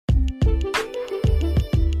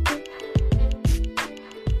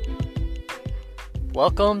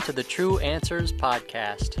Welcome to the True Answers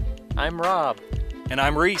Podcast. I'm Rob. And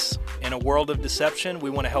I'm Reese. In a world of deception, we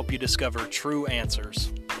want to help you discover true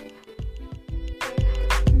answers.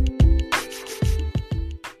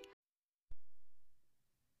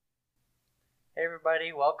 Hey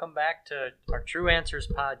everybody, welcome back to our True Answers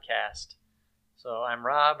Podcast. So I'm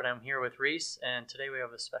Rob and I'm here with Reese, and today we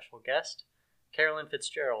have a special guest, Carolyn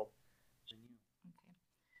Fitzgerald.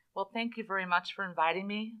 Well, thank you very much for inviting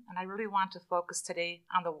me, and I really want to focus today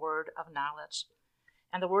on the word of knowledge.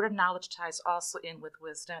 And the word of knowledge ties also in with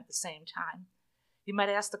wisdom at the same time. You might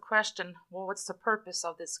ask the question, well, what's the purpose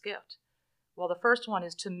of this gift? Well, the first one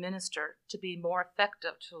is to minister, to be more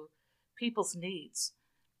effective to people's needs.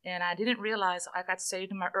 And I didn't realize I got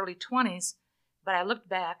saved in my early 20s, but I looked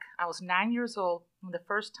back. I was 9 years old when the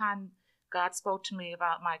first time God spoke to me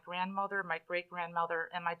about my grandmother, my great-grandmother,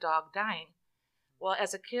 and my dog dying. Well,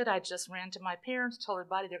 as a kid, I just ran to my parents, told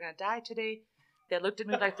everybody they're going to die today. They looked at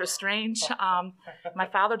me like they're strange. My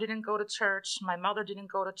father didn't go to church. My mother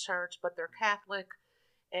didn't go to church, but they're Catholic.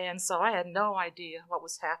 And so I had no idea what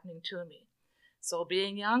was happening to me. So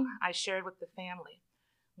being young, I shared with the family.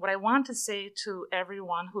 What I want to say to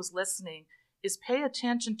everyone who's listening is pay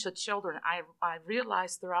attention to children. I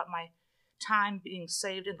realized throughout my time being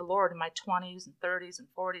saved in the Lord in my 20s and 30s and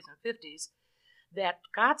 40s and 50s, that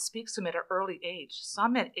God speaks to them at an early age,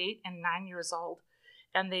 some at 8 and 9 years old.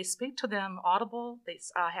 And they speak to them audible. They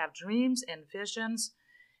have dreams and visions,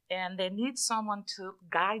 and they need someone to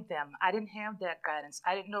guide them. I didn't have that guidance.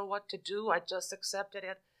 I didn't know what to do. I just accepted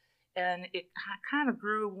it. And it kind of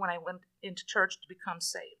grew when I went into church to become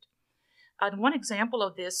saved. And one example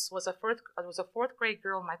of this was a fourth grade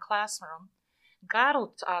girl in my classroom. God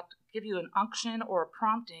will give you an unction or a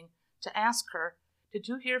prompting to ask her, did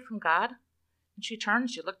you hear from God? And she turned,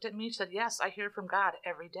 she looked at me, she said, yes, I hear from God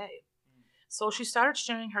every day. So she started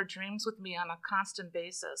sharing her dreams with me on a constant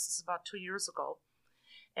basis. This is about 2 years ago.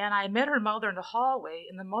 And I met her mother in the hallway,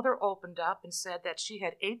 and the mother opened up and said that she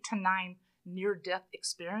had 8 to 9 near-death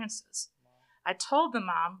experiences. I told the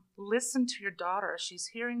mom, listen to your daughter.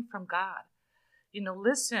 She's hearing from God.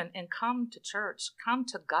 Listen and come to church. Come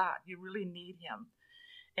to God. You really need him.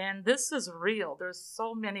 And this is real. There's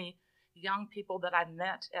so many young people that I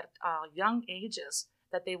met at young ages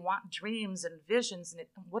that they want dreams and visions and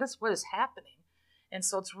what is happening. And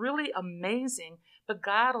so it's really amazing, but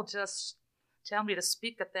God will just tell me to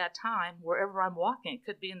speak at that time wherever I'm walking. It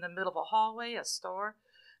could be in the middle of a hallway, a store,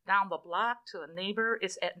 down the block, to a neighbor.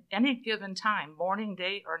 It's at any given time, morning,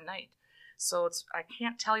 day, or night. So I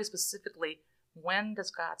can't tell you specifically when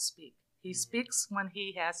does God speak. He speaks when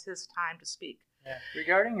he has his time to speak. Yeah.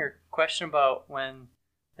 Regarding your question about when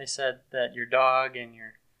they said that your dog and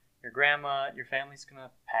your grandma, your family's going to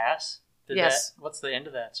pass. Yes. What's the end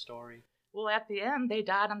of that story? Well, at the end, they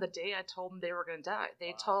died on the day I told them they were going to die.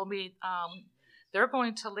 They told me they're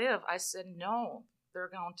going to live. I said, no, they're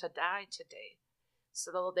going to die today.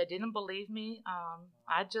 So they didn't believe me.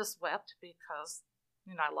 I just wept because,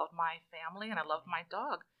 I love my family and I love my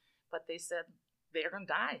dog. But they said they're going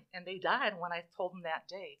to die. And they died when I told them that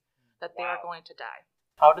day that they were going to die.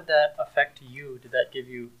 How did that affect you? Did that give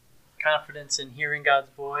you confidence in hearing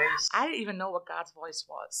God's voice? I didn't even know what God's voice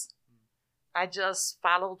was. I just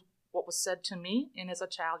followed what was said to me, and as a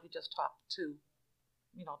child, you just talk to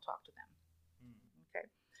them. Okay.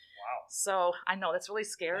 Wow. So I know that's really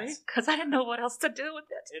scary because I didn't know what else to do with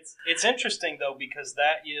it. It's interesting, though, because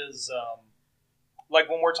that is, like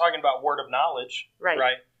when we're talking about word of knowledge,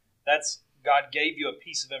 right? That's God gave you a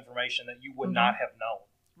piece of information that you would not have known.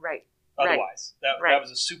 Right. Otherwise, that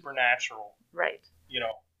was a supernatural, right?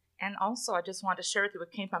 And also, I just want to share with you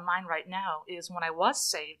what came to my mind right now is when I was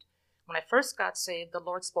saved, when I first got saved, the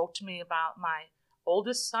Lord spoke to me about my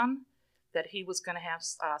oldest son, that he was going to have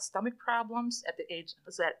stomach problems at the age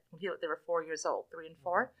that they were 4 years old, 3 and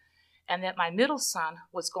 4, and that my middle son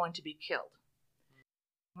was going to be killed.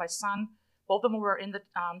 My son, both of them were in the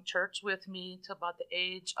church with me till about the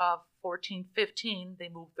age of 14, 15. They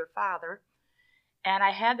moved their father. And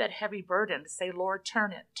I had that heavy burden to say, Lord,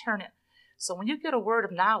 turn it, turn it. So when you get a word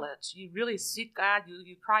of knowledge, you really seek God,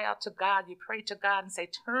 you cry out to God, you pray to God and say,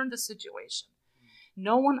 turn the situation.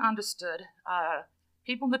 No one understood.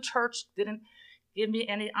 People in the church didn't give me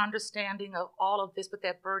any understanding of all of this, but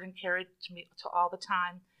that burden carried to me to all the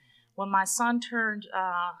time. When my son turned,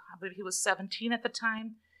 I believe he was 17 at the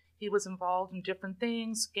time, he was involved in different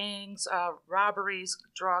things, gangs, robberies,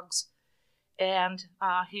 drugs. And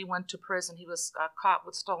he went to prison. He was caught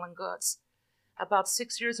with stolen goods. About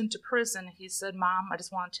 6 years into prison, he said, Mom, I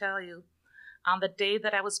just want to tell you, on the day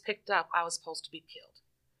that I was picked up, I was supposed to be killed.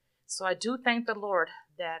 So I do thank the Lord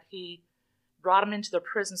that he brought him into the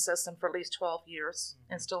prison system for at least 12 years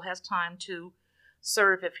and still has time to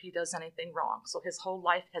serve if he does anything wrong. So his whole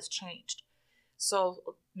life has changed.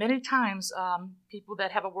 So many times people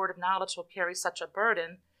that have a word of knowledge will carry such a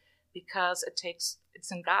burden because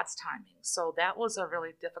it's in God's timing. So that was a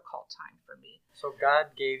really difficult time for me. So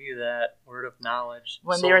God gave you that word of knowledge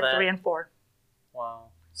when they were 3 and 4.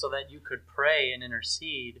 Wow. So that you could pray and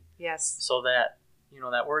intercede. Yes. So that,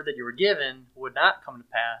 that word that you were given would not come to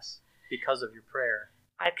pass because of your prayer.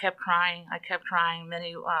 I kept crying.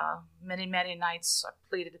 Many nights I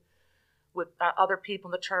pleaded with other people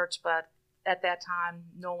in the church, but at that time,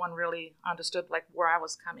 no one really understood where I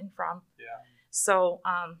was coming from. Yeah. So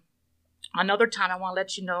another time I want to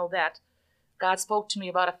let you know that God spoke to me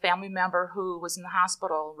about a family member who was in the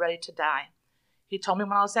hospital ready to die. He told me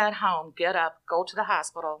when I was at home, get up, go to the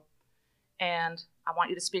hospital, and I want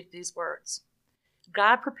you to speak these words.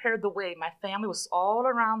 God prepared the way. My family was all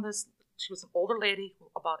around this. She was an older lady,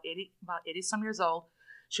 about 80-some years old.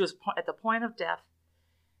 She was at the point of death.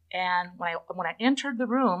 And when I entered the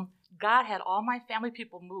room, God had all my family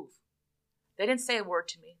people move. They didn't say a word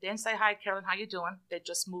to me. They didn't say, hi, Carolyn, how you doing? They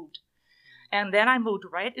just moved. And then I moved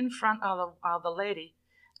right in front of the lady.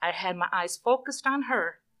 I had my eyes focused on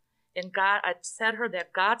her. And I said to her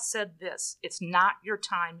that God said this, it's not your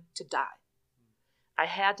time to die. I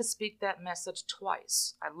had to speak that message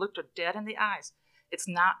twice. I looked her dead in the eyes. It's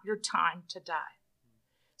not your time to die.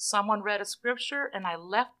 Someone read a scripture, and I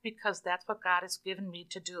left because that's what God has given me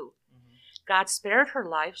to do. Mm-hmm. God spared her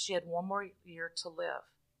life. She had 1 more year to live.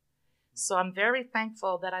 So I'm very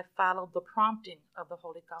thankful that I followed the prompting of the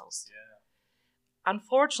Holy Ghost. Yeah.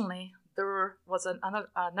 Unfortunately, there was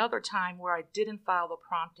another time where I didn't follow the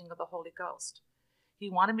prompting of the Holy Ghost. He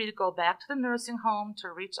wanted me to go back to the nursing home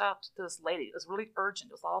to reach out to this lady. It was really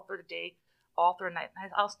urgent. It was all through the day, all through the night.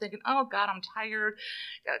 And I was thinking, oh, God, I'm tired.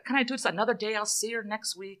 Can I do this another day? I'll see her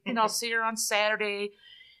next week. I'll see her on Saturday.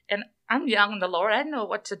 And I'm young in the Lord. I didn't know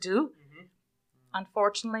what to do. Mm-hmm.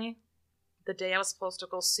 Unfortunately, the day I was supposed to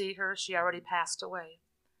go see her, she already passed away.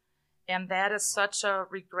 And that is such a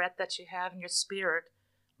regret that you have in your spirit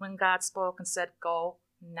when God spoke and said, go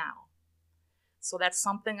now. So that's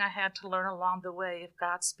something I had to learn along the way. If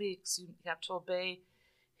God speaks, you have to obey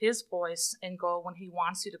his voice and go when he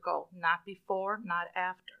wants you to go, not before, not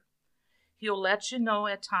after. He'll let you know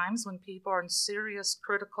at times when people are in serious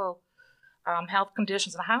critical health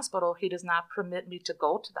conditions in the hospital, he does not permit me to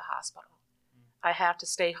go to the hospital. I have to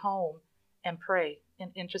stay home and pray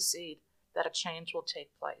and intercede that a change will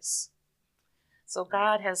take place. So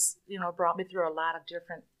God has, brought me through a lot of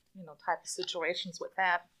different, type of situations with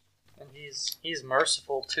that. And he's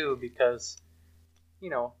merciful too, because, he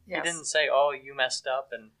didn't say, oh, you messed up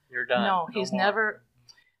and you're done. No, he's never.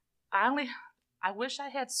 I wish I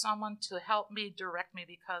had someone to help me, direct me,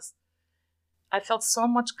 because I felt so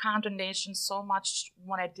much condemnation, so much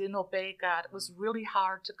when I didn't obey God. It was really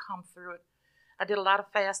hard to come through it. I did a lot of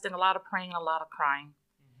fasting, a lot of praying, a lot of crying.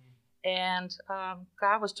 Mm-hmm. And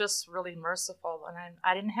God was just really merciful. And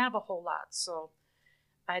I didn't have a whole lot. So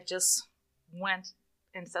I just went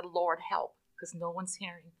and said, Lord, help, because no one's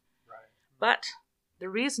hearing. Right. But the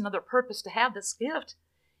reason or the purpose to have this gift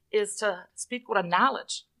is to speak with a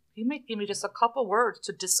knowledge. He may give me just a couple words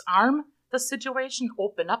to disarm the situation,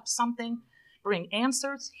 open up something, bring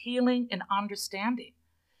answers, healing, and understanding.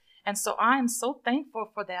 And so I am so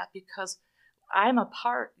thankful for that, because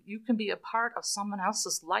you can be a part of someone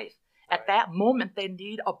else's life. Right. At that moment, they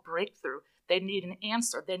need a breakthrough. They need an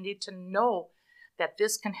answer. They need to know that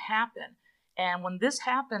this can happen. And when this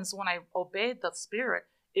happens, when I obeyed the Spirit,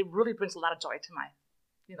 it really brings a lot of joy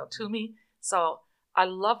to me. So I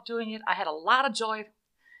love doing it. I had a lot of joy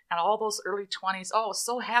in all those early 20s. Oh, I was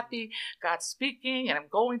so happy, God's speaking, and I'm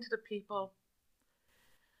going to the people.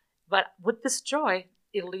 But with this joy,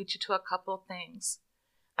 it'll lead you to a couple of things.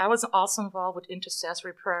 I was also involved with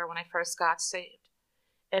intercessory prayer when I first got saved.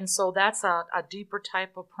 And so that's a deeper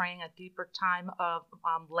type of praying, a deeper time of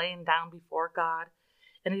laying down before God,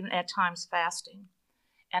 and even at times fasting.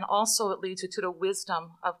 And also it leads you to the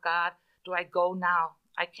wisdom of God. Do I go now?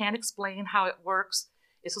 I can't explain how it works.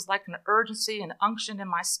 It's just like an urgency and unction in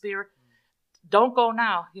my spirit. Don't go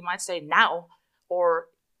now. He might say now, or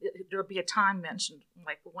there'll be a time mentioned,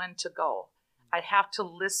 like when to go. I have to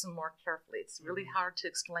listen more carefully. It's really hard to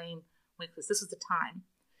explain because this is the time.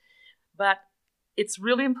 But it's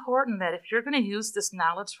really important that if you're going to use this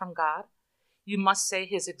knowledge from God, you must say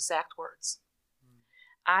his exact words.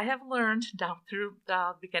 I have learned down through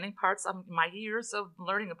the beginning parts of my years of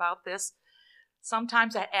learning about this,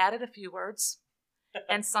 sometimes I added a few words,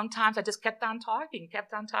 and sometimes I just kept on talking.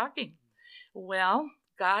 Well,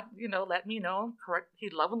 God, let me know. He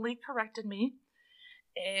lovingly corrected me.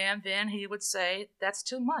 And then he would say, that's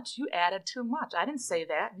too much. You added too much. I didn't say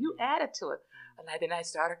that. You added to it. And then I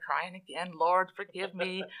started crying again. Lord, forgive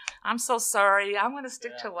me. I'm so sorry. I'm going to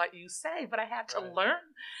stick to what you say. But I had to learn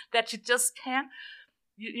that you just can't.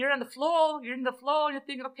 You're in the flow. You're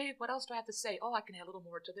thinking, okay, what else do I have to say? Oh, I can add a little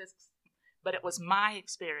more to this. But it was my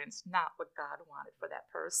experience, not what God wanted for that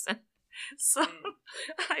person. So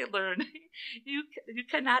I learned you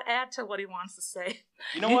cannot add to what he wants to say.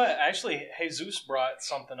 You know what? Actually, Jesus brought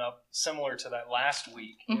something up similar to that last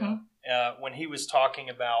week when he was talking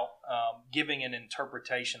about giving an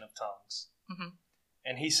interpretation of tongues. Mm-hmm.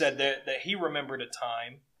 And he said that he remembered a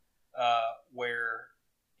time where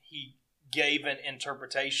he gave an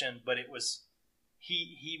interpretation, but it was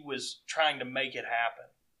he was trying to make it happen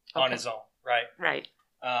on his own, right? Right.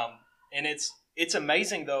 And it's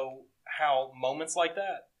amazing, though, how moments like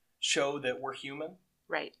that show that we're human,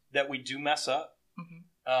 right? That we do mess up,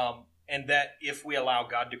 and that if we allow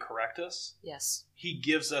God to correct us, yes, He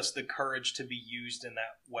gives us the courage to be used in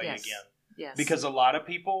that way again. Yes, because a lot of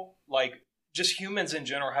people, like just humans in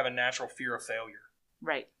general, have a natural fear of failure,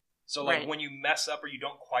 right? So, when you mess up or you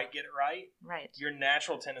don't quite get it right, your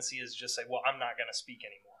natural tendency is just say, "Well, I'm not going to speak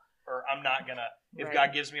anymore." Or I'm not going to, if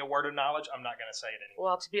God gives me a word of knowledge, I'm not going to say it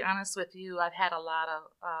anymore. Well, to be honest with you, I've had a lot of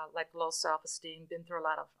low self-esteem, been through a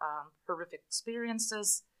lot of horrific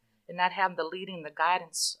experiences, and not having the leading, the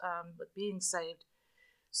guidance with being saved.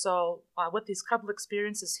 So with these couple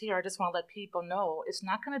experiences here, I just want to let people know it's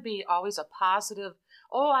not going to be always a positive,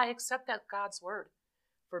 I accept that God's word.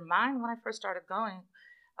 For mine, when I first started going,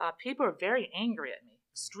 people were very angry at me,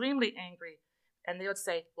 extremely angry. And they would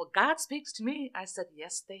say, well, God speaks to me. I said,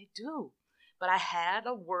 yes, they do. But I had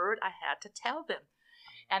a word I had to tell them.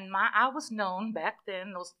 And I was known back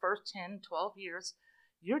then, those first 10, 12 years,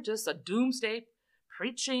 you're just a doomsday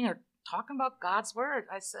preaching or talking about God's word.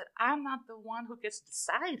 I said, I'm not the one who gets to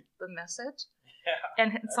decide the message. Yeah,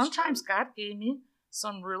 and sometimes true. God gave me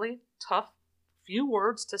some really tough few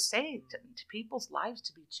words to say to people's lives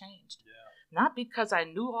to be changed. Yeah. Not because I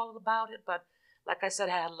knew all about it, but like I said,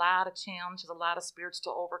 I had a lot of challenges, a lot of spirits to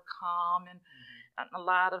overcome, and a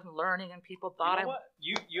lot of learning, and people thought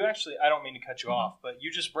You actually, I don't mean to cut you off, but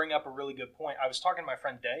you just bring up a really good point. I was talking to my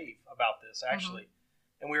friend Dave about this, actually,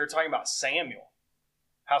 and we were talking about Samuel,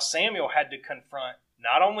 how Samuel had to confront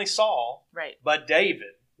not only Saul, but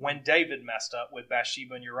David, when David messed up with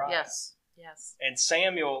Bathsheba and Uriah. Yes. And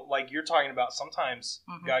Samuel, like you're talking about, sometimes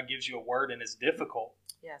God gives you a word and it's difficult.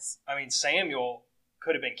 Yes. I mean, Samuel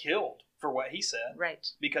could have been killed for what he said. Right.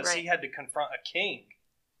 Because he had to confront a king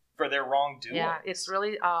for their wrongdoing. Yeah, it's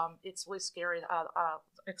really scary.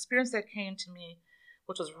 Experience that came to me,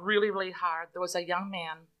 which was really, really hard. There was a young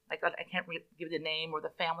man, like I can't give the name or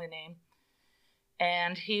the family name,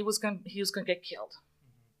 and he was going to get killed.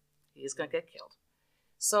 He was going to get killed.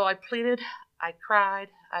 So I pleaded, I cried,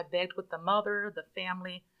 I begged with the mother, the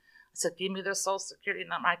family. I said, "Give me their social security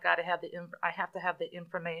number. I have to have the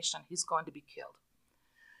information. He's going to be killed."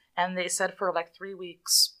 And they said for like 3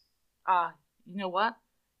 weeks, you know what?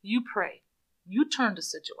 You pray. You turn the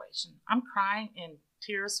situation. I'm crying in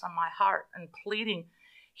tears from my heart and pleading,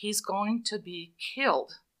 he's going to be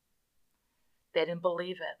killed. They didn't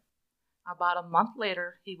believe it. About a month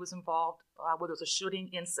later, he was involved where there was a shooting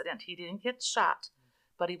incident. He didn't get shot,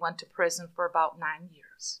 but he went to prison for about 9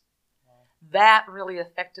 years. Wow. That really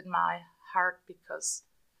affected my heart because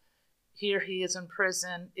here he is in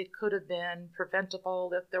prison. It could have been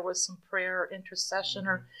preventable if there was some prayer or intercession,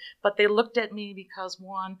 but they looked at me because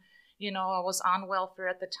one, I was on welfare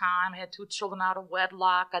at the time. I had 2 children out of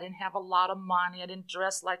wedlock. I didn't have a lot of money. I didn't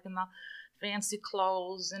dress like in the fancy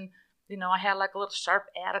clothes. And, I had like a little sharp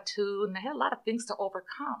attitude and I had a lot of things to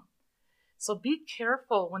overcome. So be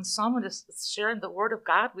careful when someone is sharing the word of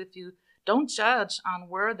God with you. Don't judge on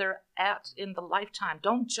where they're at in the lifetime.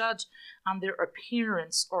 Don't judge on their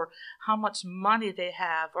appearance or how much money they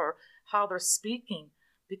have or how they're speaking,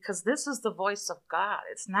 because this is the voice of God.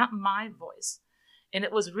 It's not my voice. And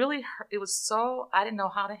it was so, I didn't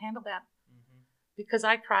know how to handle that because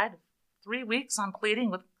I cried 3 weeks on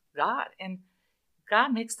pleading with God, and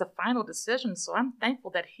God makes the final decision. So I'm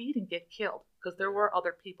thankful that he didn't get killed because there were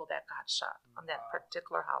other people that got shot on that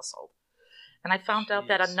particular household. And I found out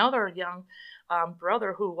that another young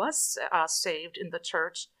brother who was saved in the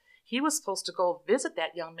church, he was supposed to go visit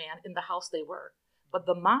that young man in the house they were. But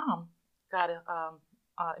the mom got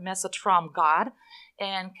a message from God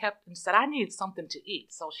and said, I need something to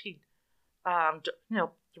eat. So she,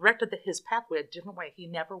 directed his pathway a different way. He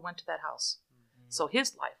never went to that house. So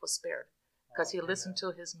his life was spared because he listened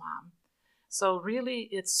to his mom. So really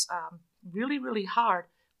it's really, really hard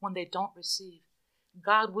when they don't receive.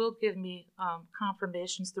 God will give me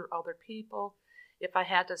confirmations through other people. If I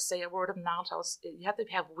had to say a word of knowledge, you have to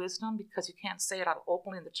have wisdom because you can't say it out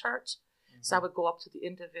openly in the church. Mm-hmm. So I would go up to the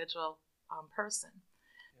individual person.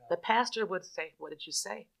 Yeah. The pastor would say, "What did you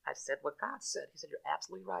say?" I said what God said. He said, "You're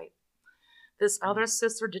absolutely right." This other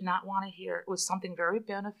sister did not want to hear. It was something very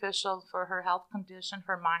beneficial for her health condition,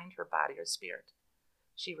 her mind, her body, her spirit.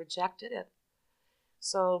 She rejected it.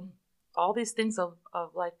 So all these things of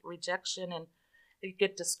like rejection, and you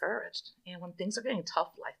get discouraged. And when things are getting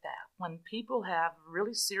tough like that, when people have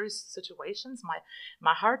really serious situations,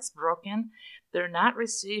 my heart's broken. They're not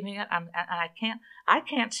receiving it, and I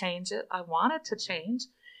can't change it. I want it to change.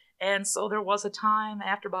 And so there was a time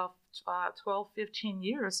after about 12, 15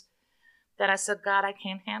 years that I said, God, I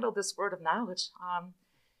can't handle this word of knowledge.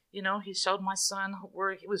 He showed my son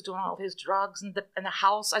where he was doing all his drugs in the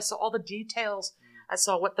house. I saw all the details. I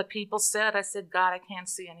saw what the people said. I said, God, I can't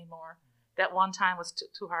see anymore. That one time was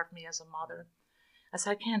too hard for me as a mother. I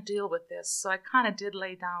said, I can't deal with this. So I kind of did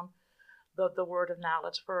lay down the word of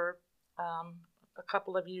knowledge for a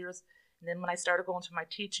couple of years. And then when I started going to my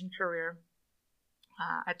teaching career,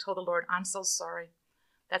 I told the Lord, I'm so sorry.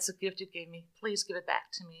 That's a gift you gave me. Please give it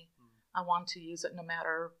back to me. I want to use it no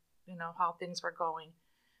matter, how things were going.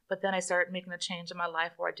 But then I started making a change in my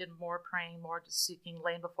life where I did more praying, more just seeking,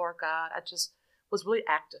 laying before God. I just was really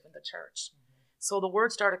active in the church. Mm-hmm. So the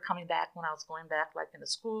word started coming back when I was going back like in the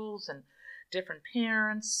schools and different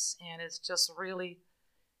parents. And it's just really,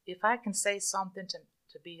 if I can say something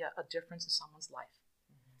to be a difference in someone's life,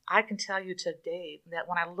 mm-hmm. I can tell you today that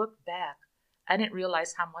when I look back, I didn't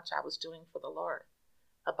realize how much I was doing for the Lord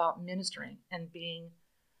about ministering and being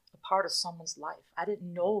a part of someone's life. I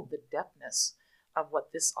didn't know the depthness of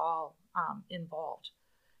what this all involved.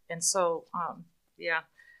 And so,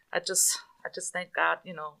 I just thank God,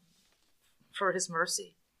 for his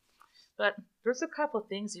mercy. But there's a couple of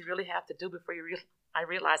things you really have to do before I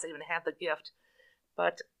realized I even had the gift.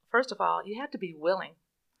 But first of all, you have to be willing.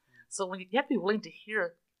 So when you have to be willing to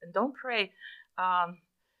hear, and don't pray, God,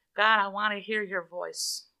 I want to hear your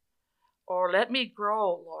voice. Or let me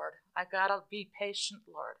grow, Lord. I got to be patient,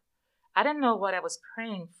 Lord. I didn't know what I was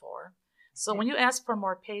praying for. So when you ask for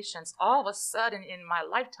more patience, all of a sudden in my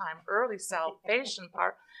lifetime, early salvation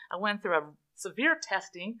part, I went through a severe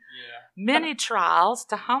testing, many trials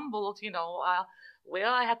to humble,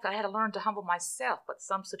 I had to learn to humble myself, but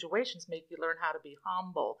some situations make you learn how to be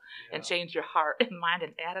humble and change your heart and mind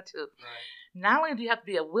and attitude. Right. Not only do you have to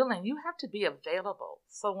be willing, you have to be available.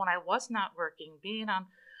 So when I was not working, being on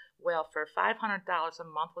welfare, $500 a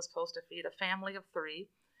month was supposed to feed a family of 3,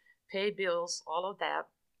 pay bills, all of that.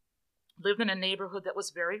 Lived in a neighborhood that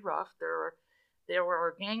was very rough. There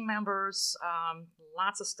were gang members,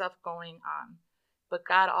 lots of stuff going on. But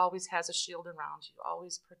God always has a shield around you,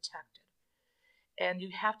 always protected. And you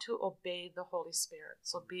have to obey the Holy Spirit.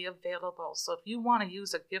 So be available. So if you want to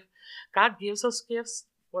use a gift, God gives us gifts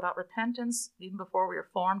without repentance, even before we were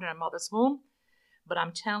formed in our mother's womb. But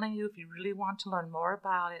I'm telling you, if you really want to learn more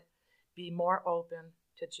about it, be more open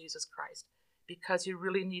to Jesus Christ, because you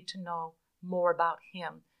really need to know more about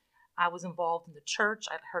him. I was involved in the church.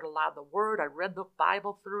 I'd heard a lot of the word. I read the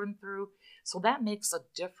Bible through and through. So that makes a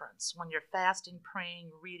difference when you're fasting, praying,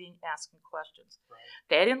 reading, asking questions. Right.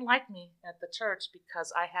 They didn't like me at the church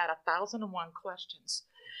because I had 1,001 questions.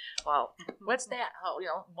 Well, what's that? Oh,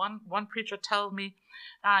 one preacher told me,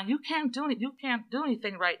 you can't do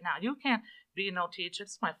anything right now. You can't be no teacher.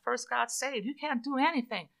 It's my first God saved. You can't do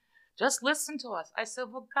anything. Just listen to us. I said,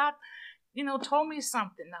 well, God, told me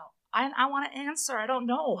something now. I want to answer. I don't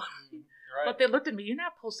know. Right. But they looked at me. You're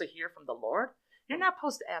not supposed to hear from the Lord. You're not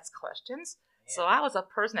supposed to ask questions. Yeah. So I was a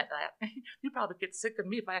person that you probably get sick of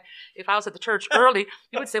me if I was at the church early.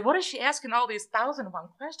 You would say, what is she asking all these 1,001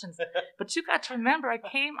 questions? But you got to remember, I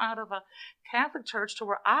came out of a Catholic church to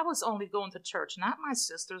where I was only going to church, not my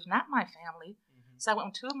sisters, not my family. Mm-hmm. So I went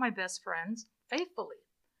with 2 of my best friends faithfully.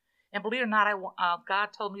 And believe it or not, God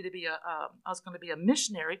told me I was going to be a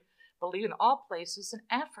missionary, believe in all places in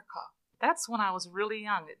Africa. That's when I was really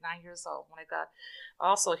young, at 9 years old, when I got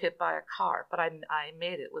also hit by a car. But I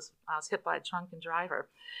made it. I was hit by a drunken driver.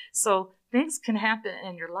 So things can happen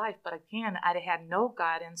in your life. But again, I had no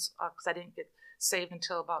guidance because I didn't get saved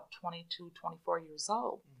until about 22, 24 years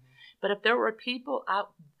old. Mm-hmm. But if there were people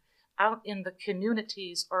out in the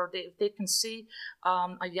communities, or they can see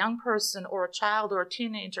a young person or a child or a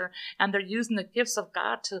teenager, and they're using the gifts of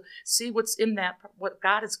God to see what's in what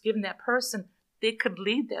God has given that person, they could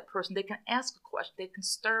lead that person. They can ask a question. They can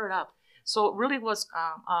stir it up. So it really was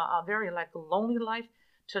a very lonely life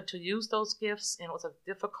to use those gifts, and it was a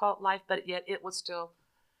difficult life, but yet it was still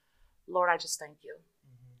Lord, I just thank you,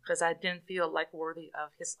 because I didn't feel like worthy of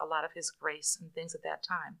a lot of his grace and things at that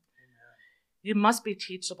time. Amen. You must be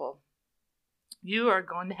teachable. You are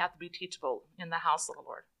going to have to be teachable in the house of the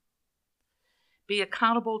Lord. Be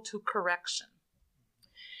accountable to correction.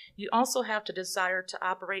 You also have to desire to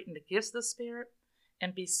operate in the gifts of the Spirit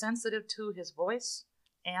and be sensitive to his voice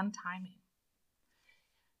and timing.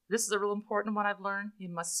 This is a real important one I've learned. You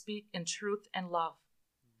must speak in truth and love.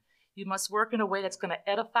 You must work in a way that's going to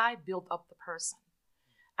edify, build up the person.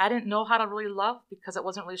 I didn't know how to really love because it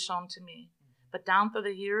wasn't really shown to me. But down through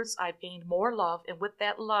the years, I've gained more love. And with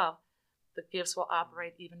that love, the gifts will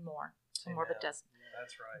operate even more. So more of a destiny.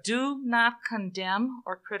 That's right. Do not condemn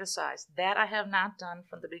or criticize. That I have not done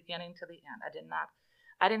from the beginning to the end. I did not.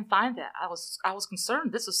 I didn't find that. I was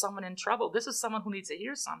concerned. This is someone in trouble. This is someone who needs to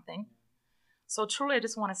hear something. So truly, I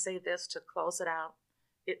just want to say this to close it out.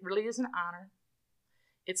 It really is an honor.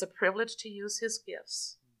 It's a privilege to use his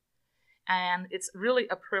gifts. And it's really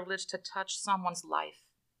a privilege to touch someone's life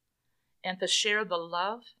and to share the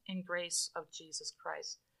love and grace of Jesus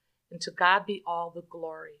Christ. And to God be all the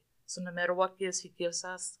glory. So no matter what gifts he gives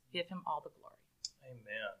us, give him all the glory.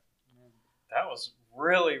 Amen. That was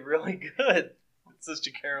really, really good,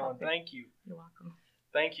 Sister Carolyn. Okay. Thank you. You're welcome.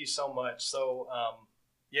 Thank you so much. So,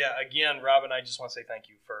 again, Robin, I just want to say thank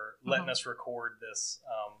you for letting us record this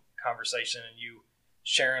conversation and you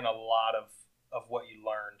sharing a lot of what you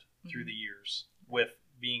learned through the years with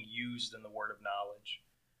being used in the word of knowledge.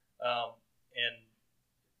 And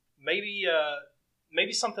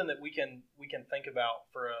maybe something that we can think about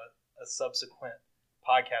for a subsequent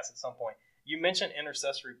podcast at some point. You mentioned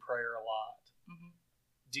intercessory prayer a lot.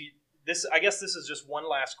 I guess this is just one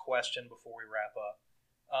last question before we wrap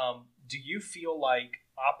up. Do you feel like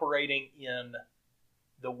operating in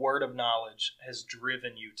the word of knowledge has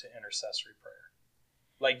driven you to intercessory prayer?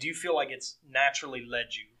 Like, do you feel like it's naturally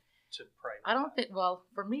led you to pray? I don't think, well,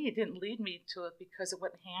 for me, it didn't lead me to it because it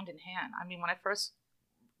went hand in hand. I mean, when I first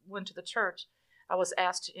went to the church, I was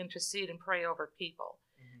asked to intercede and pray over people.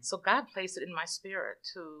 So God placed it in my spirit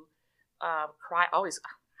to cry. I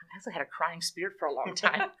actually had a crying spirit for a long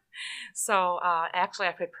time. So actually,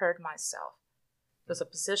 I prepared myself. There's a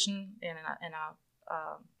position in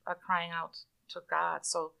a crying out to God.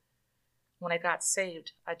 So when I got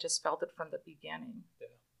saved, I just felt it from the beginning. Yeah.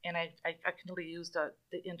 And I continually used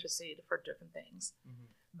the intercede for different things.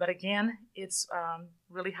 But again, it's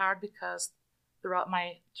really hard because throughout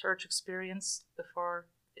my church experience, before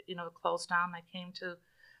it closed down, I came to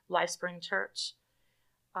LifeSpring Church.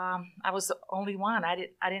 I was the only one. I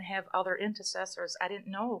didn't have other intercessors. I didn't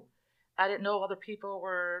know other people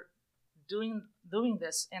were doing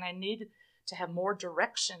this, and I needed to have more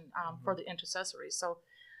direction for the intercessory. So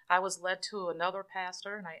I was led to another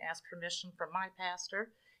pastor, and I asked permission from my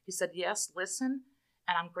pastor. He said, yes, listen,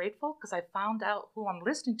 and I'm grateful because I found out who I'm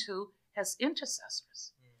listening to has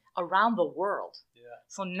intercessors around the world. Yeah.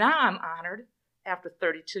 So now I'm honored, after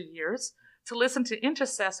 32 years, to listen to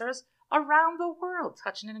intercessors around the world,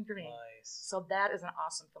 touching and agreeing. Nice. So that is an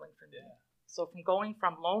awesome feeling for me. Yeah. So from going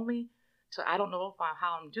from lonely to I don't know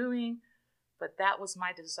how I'm doing, but that was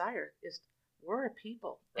my desire, is we're a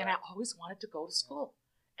people. Right. And I always wanted to go to school.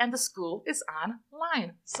 And the school is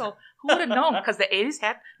online. So who would have known? Because the 80s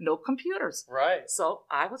had no computers. Right. So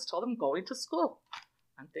I was told I'm going to school.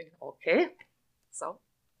 I'm thinking, okay. So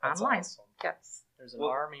that's online. Awesome. Yes. There's an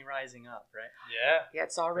army rising up, right? Yeah. Yeah,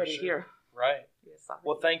 it's already here. Right. Yes, already.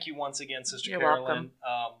 Well, thank you once again, Sister You're Carolyn.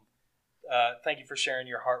 welcome. Thank you for sharing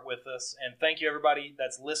your heart with us. And thank you, everybody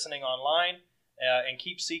that's listening online. And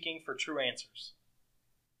keep seeking for true answers.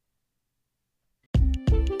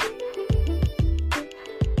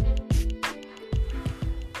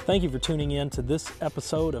 Thank you for tuning in to this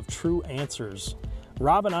episode of True Answers.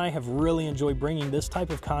 Rob and I have really enjoyed bringing this type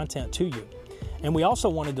of content to you. And we also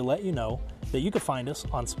wanted to let you know that you can find us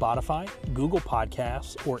on Spotify, Google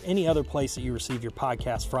Podcasts, or any other place that you receive your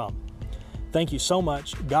podcast from. Thank you so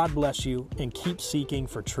much. God bless you, and keep seeking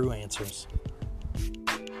for true answers.